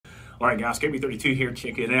All right, guys, KB32 here.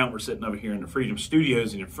 Check it out. We're sitting over here in the Freedom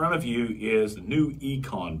Studios, and in front of you is the new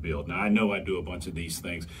Econ build. Now, I know I do a bunch of these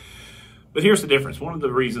things, but here's the difference. One of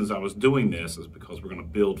the reasons I was doing this is because we're going to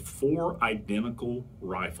build 4 identical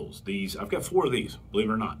rifles. I've got 4 of these, believe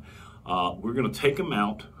it or not. We're going to take them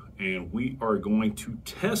out, and we are going to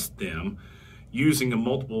test them using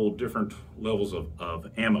multiple different levels of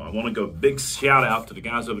ammo. I want to go big shout out to the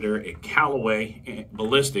guys over there at Callaway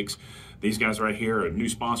Ballistics. These guys right here are a new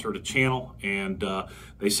sponsor of the channel, and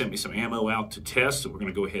they sent me some ammo out to test, so we're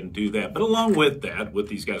going to go ahead and do that. But along with that, with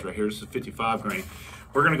these guys right here, this is 55 grain.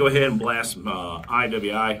 We're going to go ahead and blast some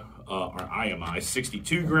IWI or IMI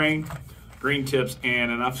 62 grain green tips,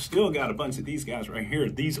 and I've still got a bunch of these guys right here.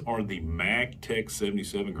 These are the MagTech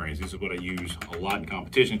 77 grains. These are what I use a lot in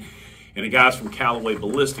competition. And the guys from Callaway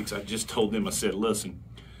Ballistics, I just told them, I said, listen,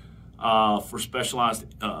 for specialized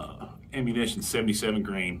ammunition, 77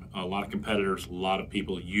 grain, a lot of competitors, a lot of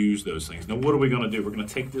people use those things. Now, what are we going to do? We're going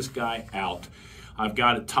to take this guy out. I've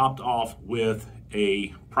got it topped off with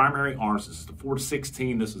a primary arms. This is the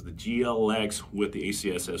 4-16. This is the GLX with the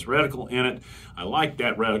ACSS reticle in it. I like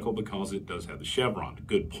that reticle because it does have the chevron.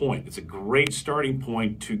 Good point. It's a great starting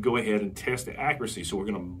point to go ahead and test the accuracy. So we're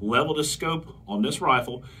going to level the scope on this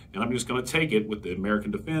rifle, and I'm just going to take it with the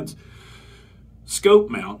American Defense scope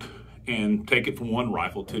mount and take it from one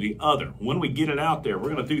rifle to the other. When we get it out there, we're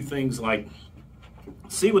going to do things like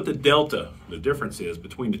see what the difference is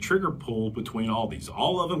between the trigger pull between all these.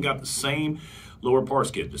 All of them got the same lower parts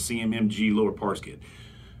kit, the CMMG lower parts kit.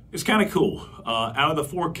 It's kind of cool. Out of the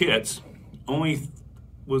 4 kits, only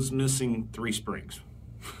was missing 3 springs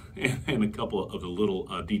and a couple of the little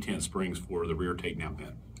D10 springs for the rear takedown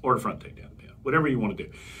pin or the front takedown pin, whatever you want to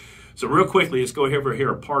do. So real quickly, let's go over here,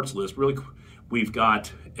 a parts list. We've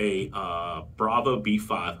got a Bravo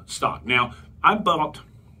B5 stock. Now, I bought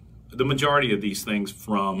the majority of these things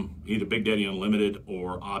from either Big Daddy Unlimited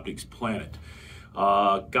or Optics Planet.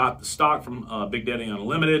 Got the stock from Big Daddy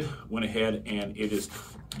Unlimited, went ahead and it is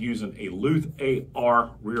using a Luth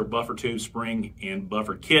AR rear buffer tube spring and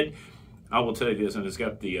buffer kit. I will tell you this, and it's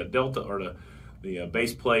got the Delta or the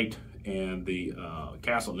base plate and the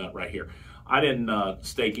castle nut right here. I didn't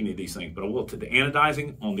stake any of these things, but I will tell you the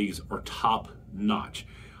anodizing on these are top notch.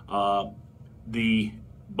 The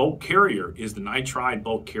bolt carrier is the nitride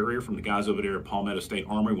bolt carrier from the guys over there at Palmetto State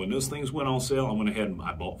Armory. When those things went on sale, I went ahead and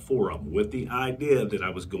I bought 4 of them with the idea that I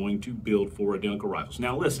was going to build 4 identical rifles.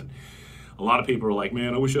 Now listen, a lot of people are like,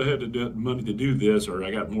 man, I wish I had the money to do this, or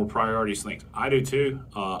I got more priorities things. I do too.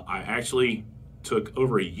 I actually took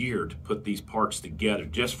over a year to put these parts together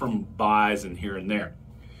just from buys and here and there.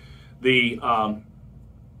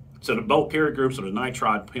 So the bolt carrier groups are the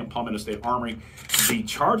nitride Palmetto State Armory. The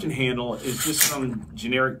charging handle is just some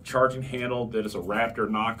generic charging handle that is a Raptor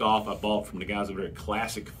knockoff I bought from the guys over at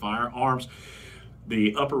Classic Firearms.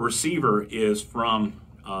 The upper receiver is from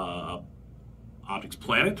Optics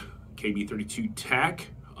Planet, KB32 TAC,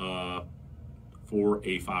 for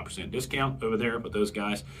a 5% discount over there with those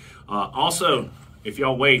guys. Also, if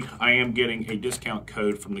y'all wait, I am getting a discount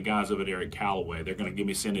code from the guys over there at Callaway. They're going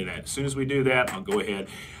to send me that. As soon as we do that, I'll go ahead.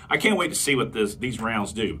 I can't wait to see what these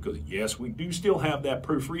rounds do, because yes, we do still have that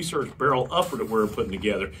Proof Research barrel upper that we're putting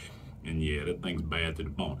together, and yeah, that thing's bad to the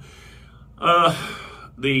bone.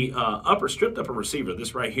 The stripped upper receiver,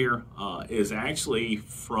 this right here, is actually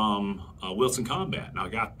from Wilson Combat. Now, I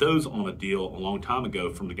got those on a deal a long time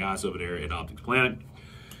ago from the guys over there at Optics Planet.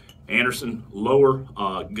 Anderson lower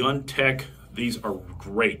gun tech. These are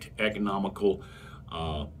great, economical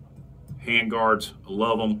handguards. I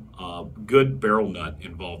love them. Good barrel nut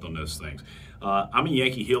involved on those things. I'm a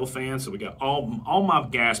Yankee Hill fan, so we got all my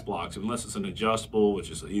gas blocks, unless it's an adjustable, which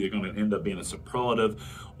is either going to end up being a superlative,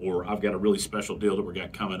 or I've got a really special deal that we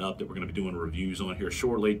got coming up that we're going to be doing reviews on here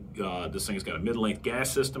shortly. This thing's got a mid-length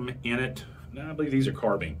gas system in it. Now, I believe these are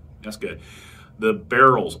carbine. That's good. The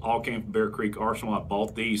barrels all came from Bear Creek Arsenal. I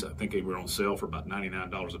bought these. I think they were on sale for about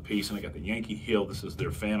 $99 a piece. And I got the Yankee Hill. This is their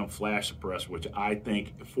Phantom Flash Suppressor, which I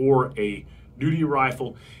think for a duty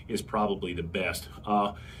rifle is probably the best.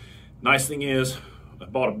 Nice thing is, I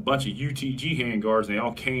bought a bunch of UTG handguards, and they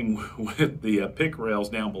all came with the pick rails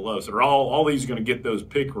down below. So they're all these are going to get those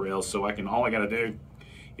pick rails. So all I got to do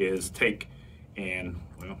is take and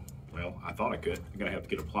well, I thought I could. I'm going to have to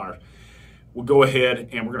get a pliers. We'll go ahead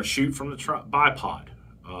and we're going to shoot from the bipod,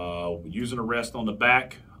 using a rest on the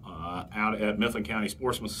back out at Mifflin County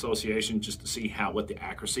Sportsman Association, just to see what the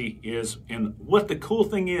accuracy is. And what the cool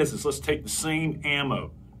thing is let's take the same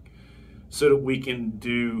ammo so that we can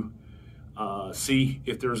do see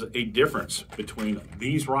if there's a difference between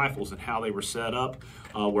these rifles and how they were set up.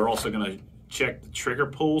 We're also going to check the trigger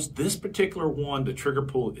pulls. This particular one, the trigger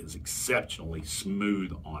pull is exceptionally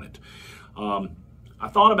smooth on it. I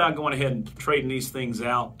thought about going ahead and trading these things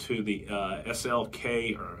out to the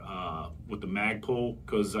SLK or with the Magpul,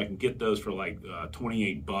 because I can get those for like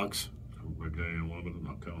 28 bucks.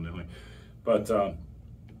 But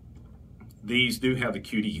these do have the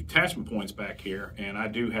QD attachment points back here, and I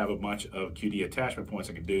do have a bunch of QD attachment points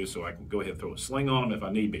I can do, so I can go ahead and throw a sling on them if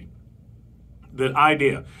I need be. The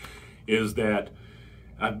idea is that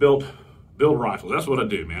I build rifles. That's what I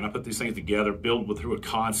do, man. I put these things together, build through a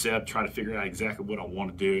concept, try to figure out exactly what I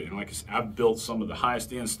want to do. And like I said, I've built some of the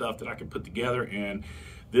highest end stuff that I can put together, and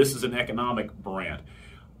this is an economic brand.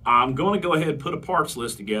 I'm going to go ahead and put a parts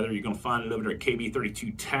list together. You're going to find it over there at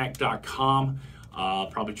kb32tac.com.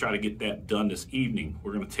 Probably try to get that done this evening.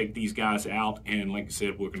 We're going to take these guys out, and like I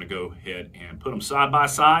said, we're going to go ahead and put them side by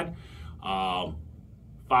side.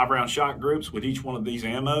 5-round shot groups with each one of these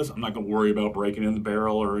ammos. I'm not going to worry about breaking in the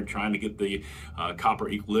barrel or trying to get the copper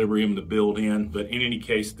equilibrium to build in, but in any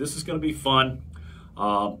case, this is going to be fun.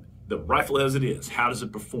 The rifle as it is, how does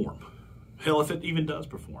it perform? Hell, if it even does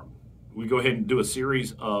perform. We go ahead and do a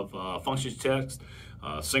series of functions tests,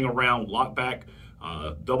 single round lockback,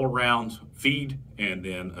 double rounds feed, and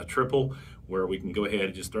then a triple, where we can go ahead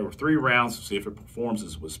and just throw 3 rounds, see if it performs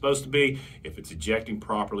as it was supposed to be, if it's ejecting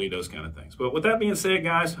properly, those kind of things. But with that being said,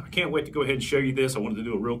 guys, I can't wait to go ahead and show you this. I wanted to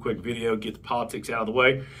do a real quick video, get the politics out of the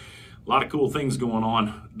way. A lot of cool things going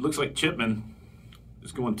on. It looks like Chipman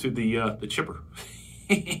is going to the chipper.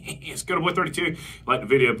 It's Good Boy 32. If you like the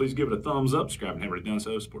video, please give it a thumbs up. Subscribe and have already done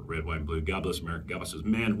so. Support red, white, and blue. God bless America. God bless those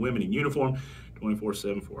men, women in uniform,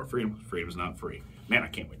 24/7 for our freedom. Freedom is not free. Man, I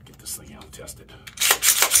can't wait to get this thing out and test it.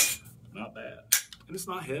 Not bad. And it's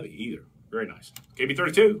not heavy either. Very nice.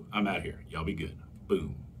 KB32, I'm out here. Y'all be good.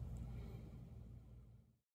 Boom.